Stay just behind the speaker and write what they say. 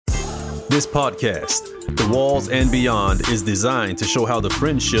This podcast, The Walls and Beyond, is designed to show how the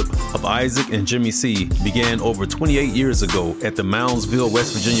friendship of Isaac and Jimmy C began over 28 years ago at the Moundsville,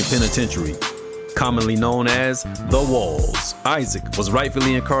 West Virginia Penitentiary. Commonly known as The Walls, Isaac was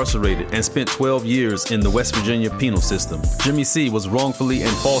rightfully incarcerated and spent 12 years in the West Virginia penal system. Jimmy C was wrongfully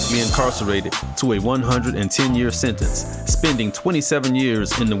and falsely incarcerated to a 110-year sentence, spending 27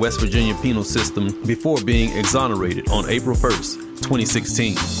 years in the West Virginia penal system before being exonerated on April 1st,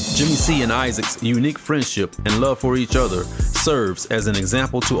 2016. Jimmy C and Isaac's unique friendship and love for each other serves as an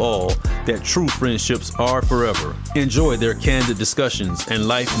example to all that true friendships are forever. Enjoy their candid discussions and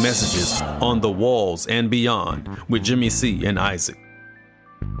life messages on The Walls and Beyond with Jimmy C and Isaac.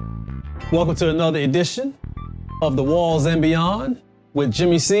 Welcome to another edition of The Walls and Beyond with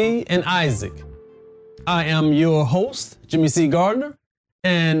Jimmy C and Isaac. I am your host, Jimmy C. Gardner,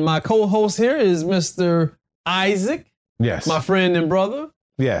 and my co-host here is Mr. Isaac. Yes. My friend and brother.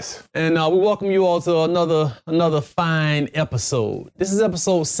 Yes. And we welcome you all to another fine episode. This is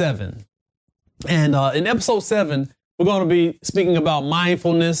episode 7. And in episode 7, we're going to be speaking about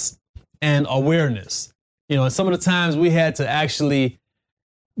mindfulness and awareness. You know, and some of the times we had to actually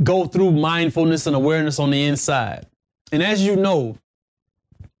go through mindfulness and awareness on the inside. And as you know,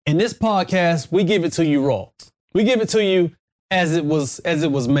 in this podcast, we give it to you raw. We give it to you as it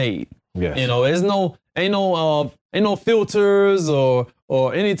was made. Yes. You know, ain't no filters or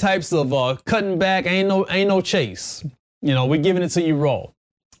any types of cutting back. Ain't no chase. You know, we're giving it to you raw.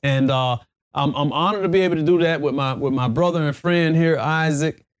 And I'm honored to be able to do that with my brother and friend here,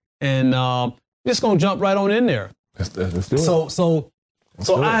 Isaac. And just gonna jump right on in there. Let's do it.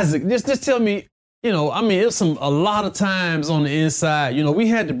 So Isaac, just tell me. You know, I mean, it's a lot of times on the inside. You know, we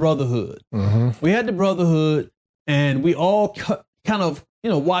had the brotherhood. Mm-hmm. We had the brotherhood, and we all kind of,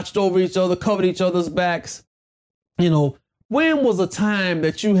 you know, watched over each other, covered each other's backs. You know, when was a time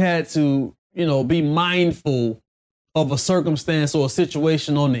that you had to, you know, be mindful of a circumstance or a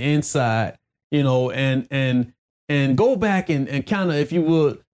situation on the inside, you know, and go back and kind of, if you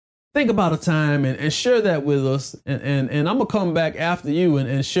would, think about a time and share that with us. And I'm gonna come back after you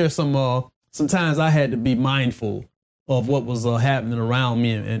and share sometimes I had to be mindful of what was happening around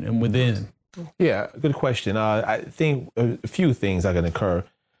me and within. Yeah, good question. I think a few things are going to occur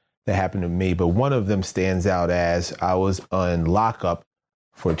that happened to me, but one of them stands out as I was on lockup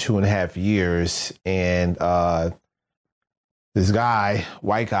for 2.5 years, and this guy,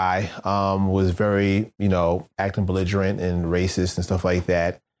 white guy, was very, you know, acting belligerent and racist and stuff like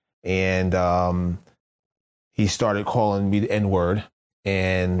that, and he started calling me the N-word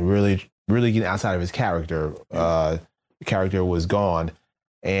and really getting outside of his character. The character was gone.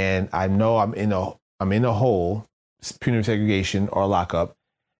 And I know I'm in a hole, punitive segregation or lockup,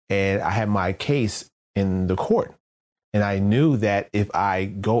 and I had my case in the court. And I knew that if I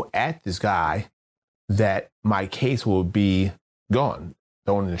go at this guy, that my case will be gone,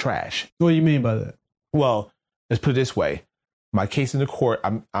 thrown in the trash. What do you mean by that? Well, let's put it this way. My case in the court,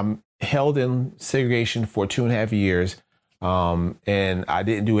 I'm held in segregation for 2.5 years. And I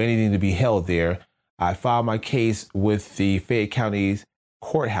didn't do anything to be held there. I filed my case with the Fayette County's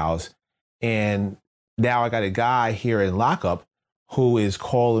courthouse, and now I got a guy here in lockup who is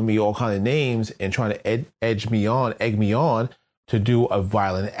calling me all kinds of names and trying to egg me on to do a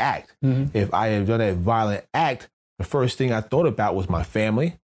violent act. Mm-hmm. If I had done a violent act, the first thing I thought about was my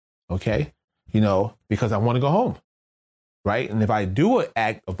family, okay? You know, because I want to go home, right? And if I do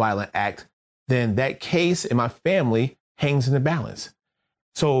a violent act, then that case and my family hangs in the balance.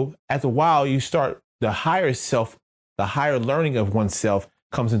 So after a while, you start the higher learning of oneself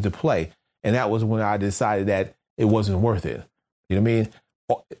comes into play. And that was when I decided that it wasn't worth it. You know what I mean?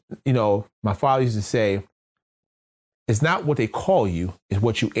 You know, my father used to say, it's not what they call you, it's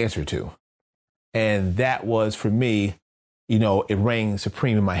what you answer to. And that was, for me, you know, it rang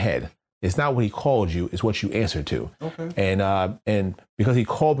supreme in my head. It's not what he called you, it's what you answer to. Okay. And because he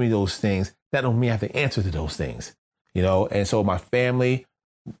called me those things, that don't mean I have to answer to those things. You know, and so my family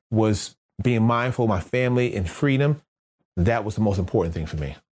was being mindful of my family and freedom. That was the most important thing for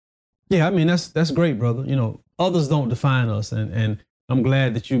me. Yeah, I mean, that's great, brother. You know, others don't define us. And I'm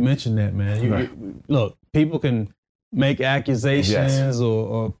glad that you mentioned that, man. You, look, people can make accusations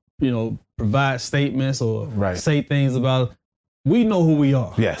or, you know, provide statements or say things about, we know who we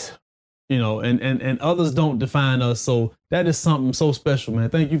are. Yes. You know, and others don't define us. So that is something so special, man.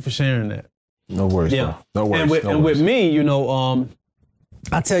 Thank you for sharing that. No worries, yeah. Bro. No worries. And with me, you know,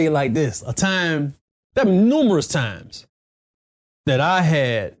 I tell you like this, there were numerous times that I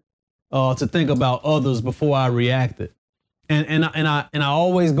had to think about others before I reacted. And I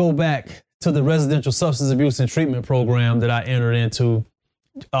always go back to the residential substance abuse and treatment program that I entered into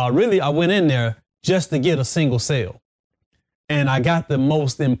really, I went in there just to get a single cell. And I got the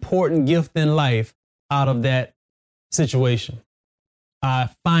most important gift in life out of that situation. I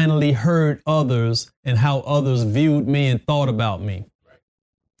finally heard others and how others viewed me and thought about me.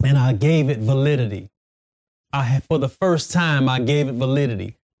 And I gave it validity. For the first time, I gave it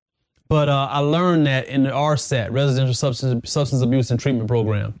validity. But I learned that in the RSAT, Residential Substance Abuse and Treatment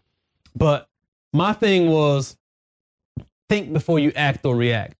Program. But my thing was, think before you act or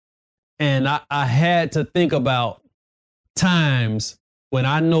react. And I had to think about times when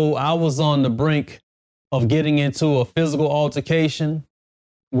I know I was on the brink of getting into a physical altercation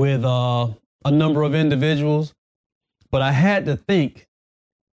with a number of individuals. But I had to think,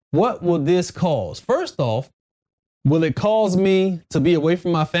 what will this cause? First off, will it cause me to be away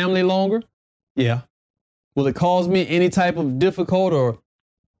from my family longer? Yeah. Will it cause me any type of difficult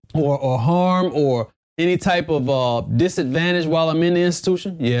or harm or any type of disadvantage while I'm in the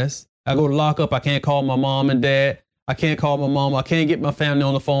institution? Yes. I go to lockup. I can't call my mom and dad. I can't call my mom. I can't get my family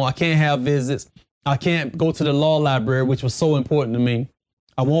on the phone. I can't have visits. I can't go to the law library, which was so important to me.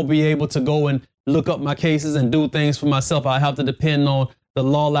 I won't be able to go and look up my cases and do things for myself. I have to depend on the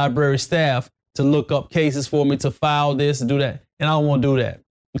law library staff to look up cases for me, to file this, to do that. And I don't want to do that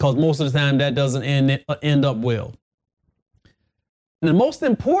because most of the time that doesn't end up well. And the most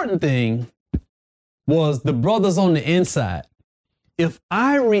important thing was the brothers on the inside. If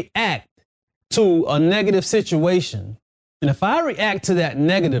I react to a negative situation, and if I react to that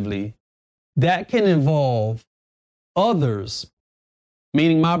negatively, that can involve others,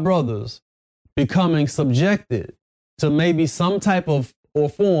 meaning my brothers, becoming subjected to maybe some type of or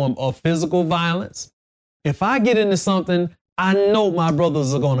form of physical violence. If I get into something, I know my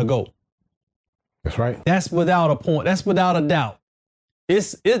brothers are going to go. That's right. That's without a point. That's without a doubt.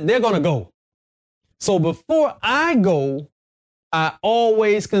 They're going to go. So before I go, I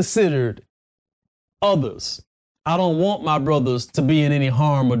always considered others. I don't want my brothers to be in any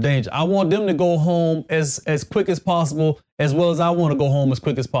harm or danger. I want them to go home as quick as possible, as well as I want to go home as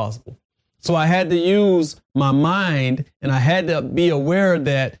quick as possible. So I had to use my mind, and I had to be aware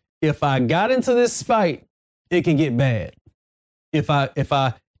that if I got into this fight, it can get bad. If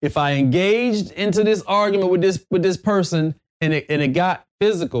I engaged into this argument with this person and it got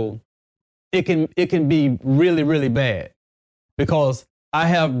physical, it can be really, really bad, because I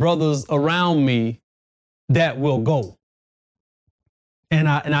have brothers around me that will go. And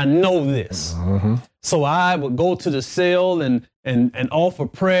I know this. Mm-hmm. So I would go to the cell and offer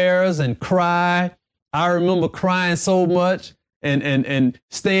prayers and cry. I remember crying so much and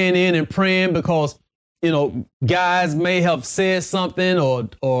staying in and praying because, guys may have said something or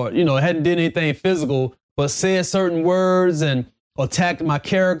hadn't did anything physical, but said certain words and attacked my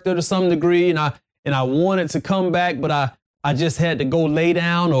character to some degree. And I wanted to come back, but I just had to go lay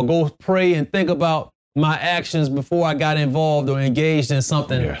down or go pray and think about my actions before I got involved or engaged in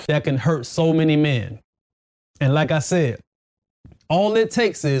something that can hurt so many men. And like I said, all it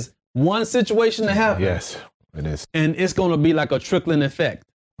takes is one situation to happen. Yes, it is. And it's going to be like a trickling effect.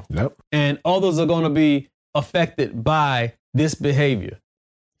 Yep. And others are going to be affected by this behavior.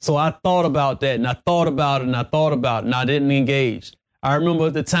 So I thought about that, and I thought about it, and I thought about it, and I didn't engage. I remember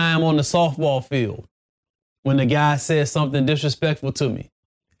at the time on the softball field when the guy said something disrespectful to me.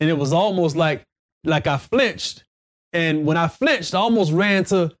 And it was almost like I flinched. And when I flinched, I almost ran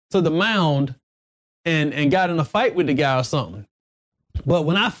to the mound and got in a fight with the guy or something. But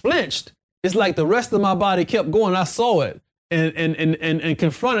when I flinched, it's like the rest of my body kept going. I saw it and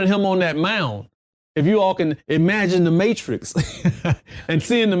confronted him on that mound. If you all can imagine the Matrix and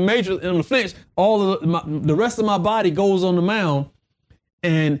seeing the Matrix in the flinch, all of the rest of my body goes on the mound,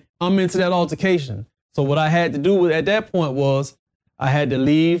 and I'm into that altercation. So what I had to do at that point was I had to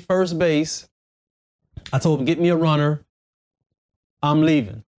leave first base. I told him, get me a runner. I'm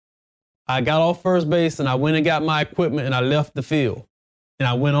leaving. I got off first base and I went and got my equipment and I left the field. And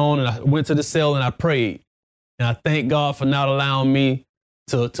I went on and I went to the cell and I prayed. And I thank God for not allowing me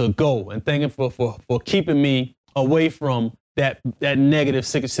to go, and thank him for keeping me away from that negative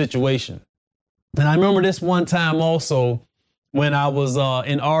situation. And I remember this one time also when I was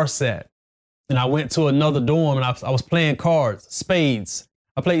in RSAT and I went to another dorm and I was playing cards, spades.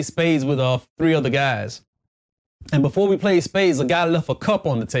 I played spades with 3 other guys. And before we played spades, a guy left a cup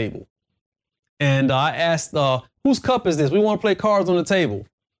on the table. And I asked, whose cup is this? We want to play cards on the table.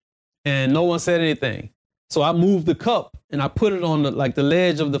 And no one said anything. So I moved the cup and I put it on the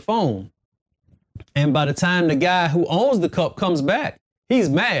ledge of the phone. And by the time the guy who owns the cup comes back, he's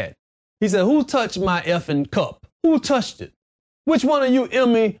mad. He said, who touched my effing cup? Who touched it? Which one of you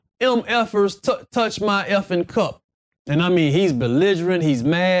MFers touched my effing cup? And I mean, he's belligerent, he's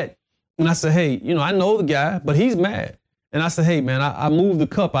mad. And I said, hey, I know the guy, but he's mad. And I said, hey, man, I moved the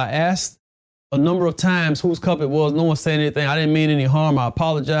cup. I asked a number of times whose cup it was. No one said anything. I didn't mean any harm. I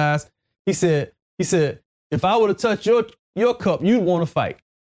apologize. He said, if I would have touched your cup, you'd want to fight.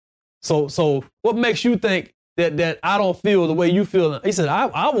 So what makes you think that I don't feel the way you feel? He said,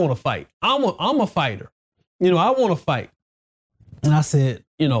 I want to fight. I'm a fighter. I want to fight. And I said,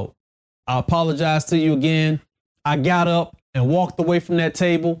 I apologize to you again. I got up and walked away from that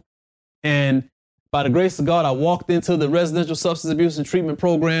table. And by the grace of God, I walked into the residential substance abuse and treatment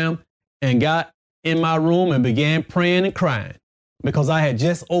program and got in my room and began praying and crying because I had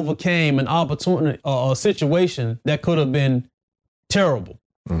just overcame an opportunity, a situation that could have been terrible.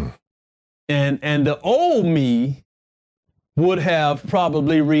 Mm. And the old me would have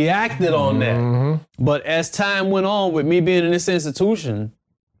probably reacted on that. Mm-hmm. But as time went on with me being in this institution,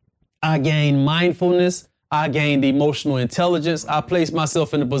 I gained mindfulness. I gained emotional intelligence. I placed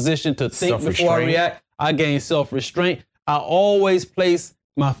myself in a position to think before I react. I gained self-restraint. I always place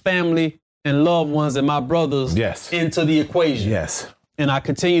my family and loved ones and my brothers into the equation. Yes. And I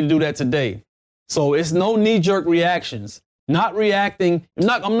continue to do that today. So it's no knee-jerk reactions. Not reacting. I'm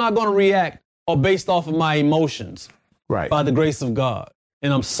not going to react or based off of my emotions. Right. By the grace of God.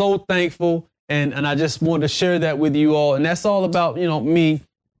 And I'm so thankful. And I just wanted to share that with you all. And that's all about, me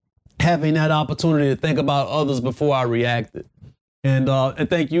having that opportunity to think about others before I reacted. And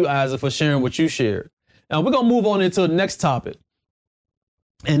thank you, Isaac, for sharing what you shared. Now we're going to move on into the next topic.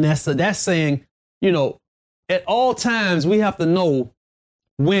 And that's saying, at all times we have to know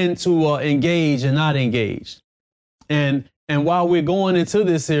when to engage and not engage. And while we're going into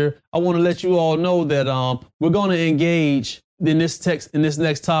this here, I want to let you all know that we're going to engage in this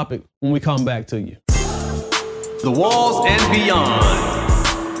next topic when we come back to you. The Walls and Beyond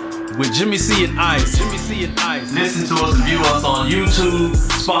with Jimmy C and Ice. Listen to us and view us on YouTube,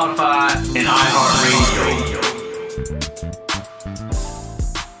 Spotify, and iHeartRadio.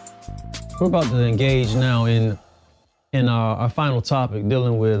 We're about to engage now in our final topic,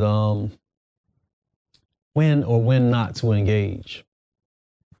 dealing with when or when not to engage.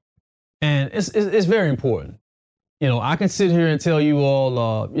 And it's very important. I can sit here and tell you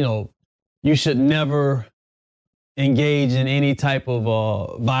all, you should never engage in any type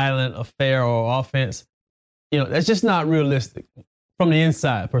of violent affair or offense. That's just not realistic from the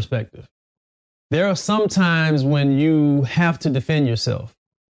inside perspective. There are some times when you have to defend yourself,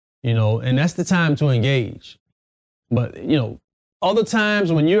 and that's the time to engage. But, other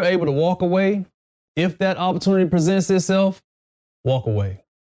times when you're able to walk away, if that opportunity presents itself, walk away,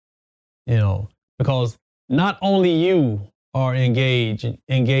 because not only you are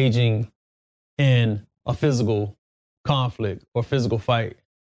engaging in a physical conflict or physical fight.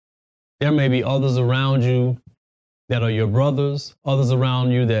 There may be others around you that are your brothers, others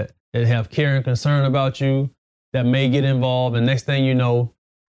around you that have care and concern about you that may get involved. And next thing you know,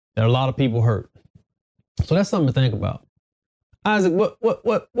 there are a lot of people hurt. So that's something to think about. Isaac,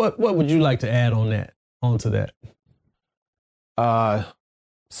 what would you like to add onto that?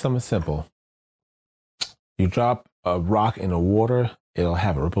 Something simple. You drop a rock in the water, it'll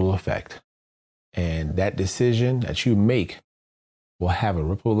have a ripple effect. And that decision that you make will have a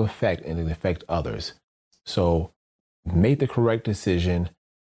ripple effect and it affect others. So make the correct decision.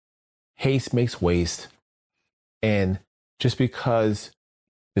 Haste makes waste. And just because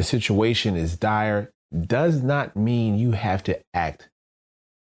the situation is dire does not mean you have to act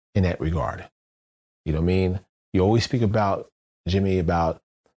in that regard. You know what I mean? You always speak about, Jimmy, about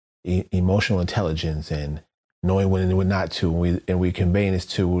emotional intelligence and knowing when and when not to, and we conveying this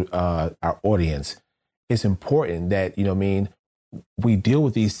to our audience. It's important that, we deal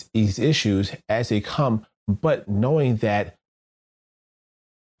with these issues as they come, but knowing that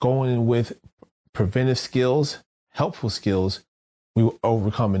going in with preventive skills, helpful skills, we will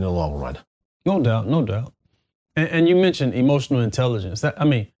overcome in the long run. No doubt. And you mentioned emotional intelligence.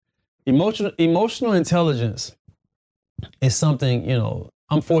 Emotional intelligence is something,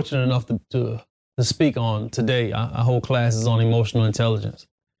 I'm fortunate enough to speak on today. Our whole class is on emotional intelligence.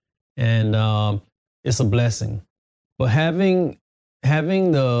 And it's a blessing. But having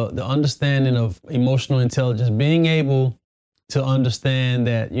the understanding of emotional intelligence, being able to understand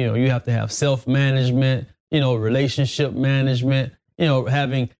that, you have to have self-management, relationship management,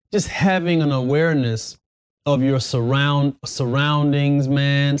 having an awareness of your surroundings,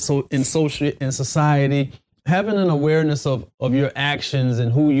 man. So in society, having an awareness of your actions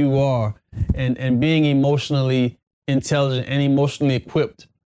and who you are, and being emotionally intelligent and emotionally equipped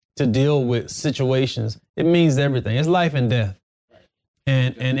to deal with situations, it means everything. It's life and death.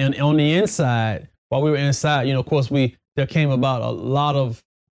 And on the inside, while we were inside, of course, there came about a lot of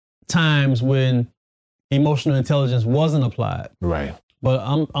times when emotional intelligence wasn't applied. Right. But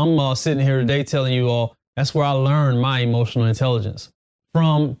I'm sitting here today telling you all that's where I learned my emotional intelligence,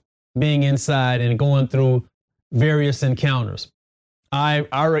 from being inside and going through various encounters.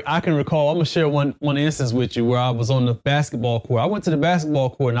 I can recall, I'm gonna share one instance with you where I was on the basketball court. I went to the basketball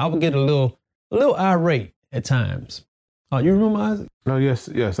court and I would get a little irate at times. You remember Isaac? No,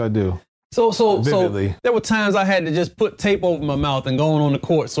 yes, I do. So Vividly. there were times I had to just put tape over my mouth and go on the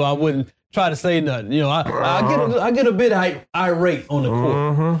court so I wouldn't try to say nothing. I get a bit irate on the court.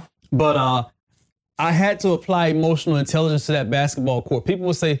 Mm-hmm. But I had to apply emotional intelligence to that basketball court. People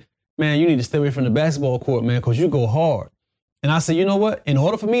would say, man, you need to stay away from the basketball court, man, because you go hard. And I said, you know what? In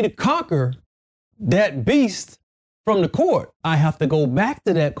order for me to conquer that beast from the court, I have to go back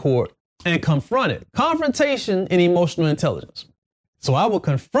to that court and confront it. Confrontation and emotional intelligence. So I would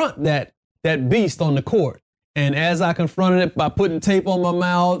confront that beast on the court. And as I confronted it by putting tape on my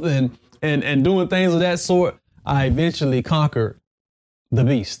mouth and doing things of that sort, I eventually conquered the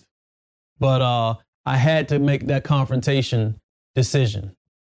beast. But I had to make that confrontation decision.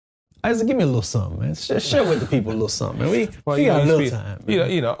 Isaac, give me a little something, man. Share with the people a little something, man. We got a little time.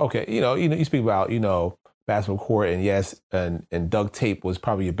 Man. Okay. You speak about, basketball court, and yes, and duct tape was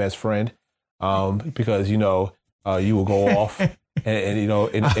probably your best friend, because you will go off and in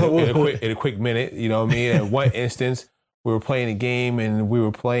a quick minute, you know what I mean. In one instance, we were playing a game and we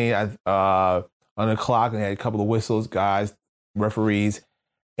were playing on the clock and had a couple of whistles, guys, referees,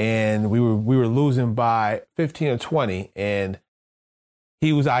 and we were losing by 15 or 20, and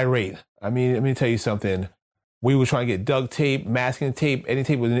he was irate. I mean, let me tell you something. We were trying to get duct tape, masking tape, any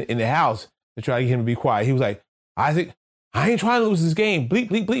tape was in the house to try to get him to be quiet. He was like, Isaac, I ain't trying to lose this game. Bleep,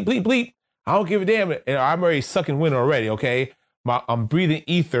 bleep, bleep, bleep, bleep. I don't give a damn. And I'm already sucking wind already, okay? I'm breathing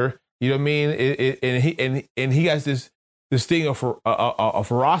ether, you know what I mean? And he has this thing of a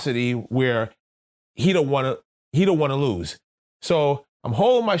ferocity where he don't want to lose. So I'm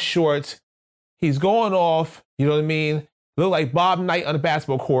holding my shorts. He's going off, you know what I mean? Look like Bob Knight on the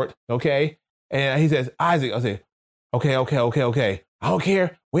basketball court, okay? And he says, Isaac, I say, okay. I don't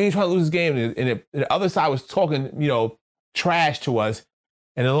care. We ain't trying to lose this game. And the other side was talking, trash to us.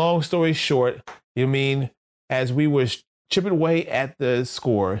 And the long story short, you know what I mean? As we were chipping away at the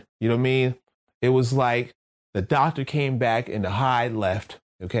score, you know what I mean? It was like the doctor came back and the high left,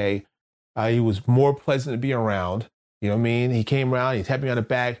 okay? He was more pleasant to be around, you know what I mean? He came around, he tapped me on the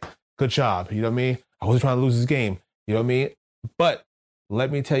back. Good job, you know what I mean? I wasn't trying to lose this game. You know what I mean? But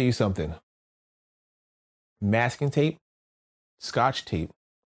let me tell you something. Masking tape, scotch tape,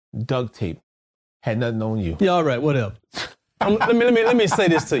 duct tape had nothing on you. Yeah, all right, whatever. Let me say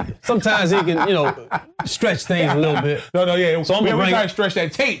this to you. Sometimes he can, stretch things a little bit. No, yeah. So I'm gonna try to stretch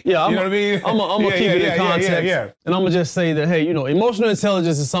that tape. Yeah, you know what I mean? I'm gonna keep it in context. Yeah. And I'm gonna just say that, hey, emotional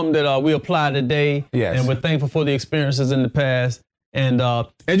intelligence is something that we apply today. Yes. And we're thankful for the experiences in the past. And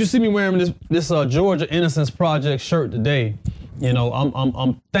as you see me wearing this Georgia Innocence Project shirt today,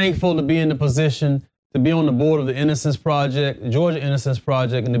 I'm thankful to be in the position to be on the board of the Innocence Project, the Georgia Innocence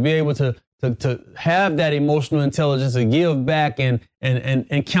Project, and to be able to have that emotional intelligence to give back and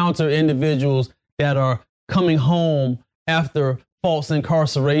encounter individuals that are coming home after false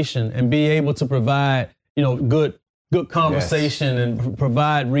incarceration and be able to provide, good conversation and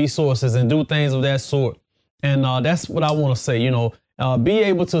provide resources and do things of that sort. And that's what I want to say, be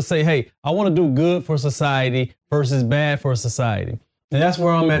able to say, hey, I want to do good for society versus bad for society. And that's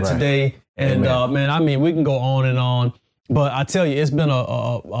where I'm at today. And man, we can go on and on. But I tell you, it's been a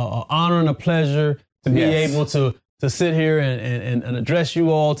honor and a pleasure to be able to sit here and address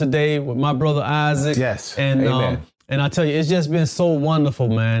you all today with my brother Isaac. Yes. And I tell you, it's just been so wonderful,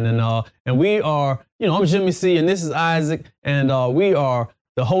 man. And we are, I'm Jimmy C, and this is Isaac, and we are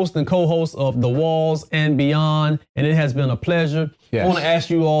the host and co-host of The Walls and Beyond, and it has been a pleasure. Yes. I want to ask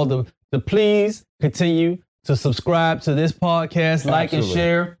you all to please continue to subscribe to this podcast, like and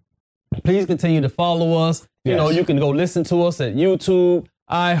share. Please continue to follow us. Yes. You can go listen to us at YouTube,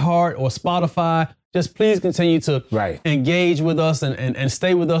 iHeart, or Spotify. Just please continue to engage with us and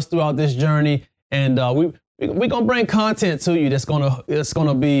stay with us throughout this journey. And we're gonna bring content to you that's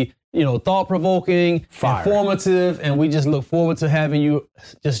gonna be thought-provoking, informative, and we just look forward to having you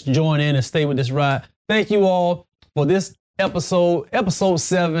just join in and stay with this ride. Thank you all for this episode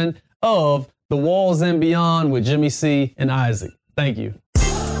 7 of The Walls and Beyond with Jimmy C and Isaac. Thank you.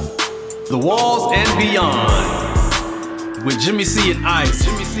 The Walls and Beyond with Jimmy C and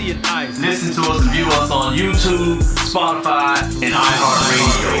Isaac. Listen to us and view us on YouTube, Spotify, and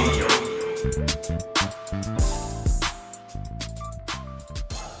iHeartRadio.